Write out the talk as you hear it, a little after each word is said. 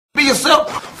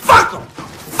yourself? Fuck them!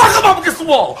 Fuck them up against the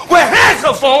wall! Wear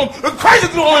handcuffs on them and crazy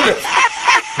glue on it!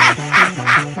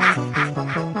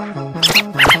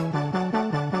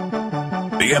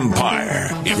 The Empire.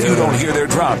 If you don't hear their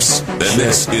drops, then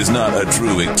this is not a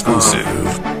true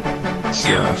exclusive.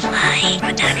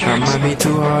 I might be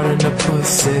too hard on the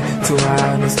pussy, too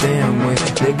high on this damn way.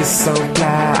 Niggas so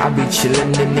fly, I be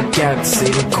chillin' in the galaxy,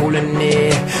 they coolin'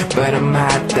 there. But I'm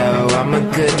hot though, I'm a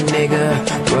good nigga,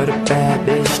 but a bad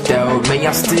bitch though. Man,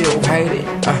 y'all still hate it,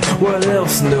 what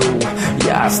else new?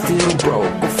 Yeah, I still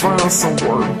broke, go find some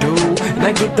work, dude. And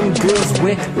I get them girls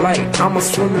wet like I'm a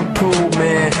swimming pool,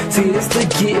 man. See, it's the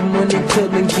get money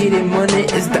club and getting money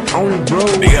is the only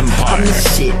road. The Empire. I'm the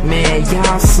shit, man,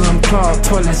 y'all some clogged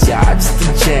toilets, y'all just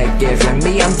a jackass. Like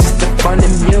me, I'm just a funny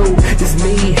mule. It's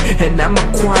me, and I'm a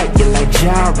quiet like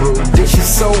Ja Rule. This shit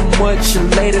so much,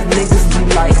 and later niggas be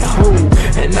like, who?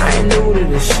 And I ain't new to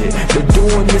this shit, been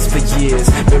doing this for years.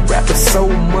 Been rapping so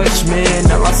much,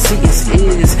 man, all I see is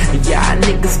ears. Y'all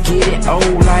niggas get it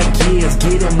old like years,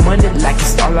 getting money like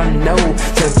it's all I know.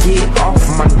 So get off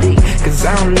my dick, cause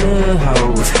I don't love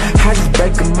hoes. I just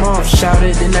break them off, shout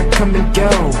it, and I come and go.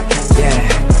 Yeah,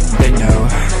 they know.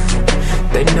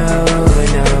 They know, they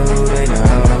know, they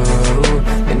know,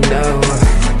 they know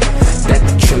that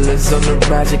the triller's on the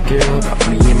Roger, girl.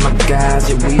 Me and my guys,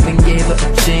 yeah, we even gave her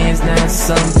a chance. Now it's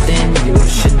something you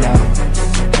should know.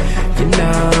 You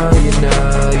know, you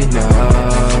know, you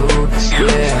know.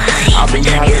 Yeah, I'll be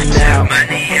hollering now.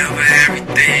 Money over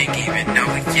everything, even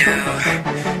though you.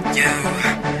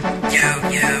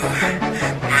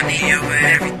 Money over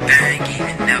everything,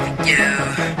 even though you.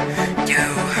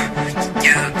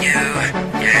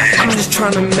 I'm just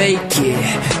tryna make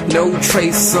it, no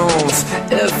trace songs.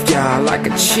 If y'all like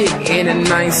a chick in a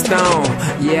nice stone,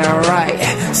 yeah right,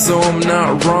 so I'm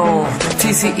not wrong.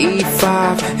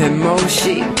 TCE5 and more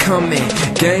shit coming.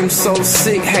 Game so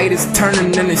sick, haters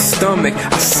turning in his stomach.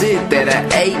 I said that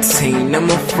at 18, I'm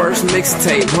my first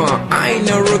mixtape, I ain't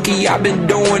no rookie, I've been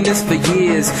doing this for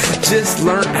years. Just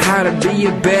learned how to be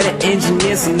a better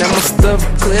engineer, so now my stuff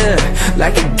clear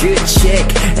like a good check.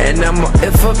 And I'ma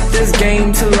F up this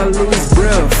game till I lose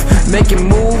breath. Making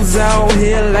moves out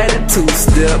here like a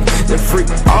two-step. Then freak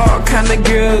all kind of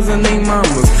girls and they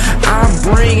mamas. I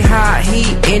bring hot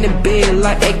heat in the bed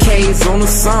like AKs on the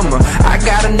summer. I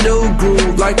got a new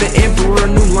groove like the Emperor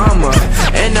New Llama.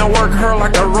 And I work her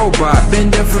like a robot. Been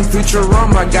there from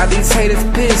Futurama. Got these haters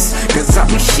pissed cause I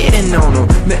be shitting on them.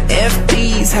 Man, F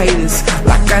these haters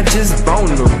like I just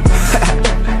boned them.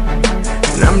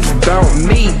 And I'm just about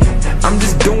me, I'm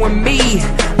just doing me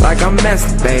like I'm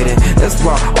masturbating. That's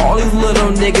why all these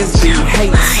little niggas be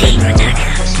hating.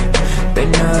 They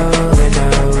know, they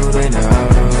know, they know,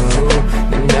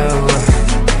 they know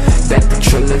that the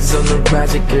triller's on the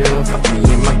Roger, girl. Me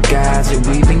and my guys, yeah,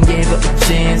 we even gave her a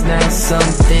chance. Now it's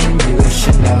something you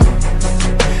should know.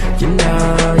 You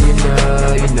know, you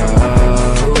know, you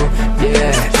know.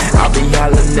 Yeah, I'll be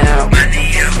hollering out.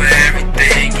 Money over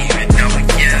everything, even though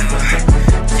you.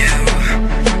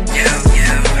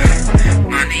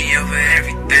 Money over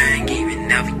everything, even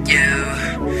though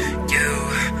yeah.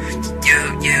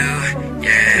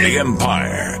 The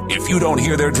Empire. If you don't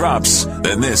hear their drops,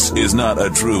 then this is not a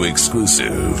true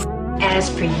exclusive. As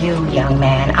for you, young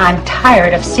man, I'm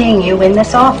tired of seeing you in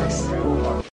this office.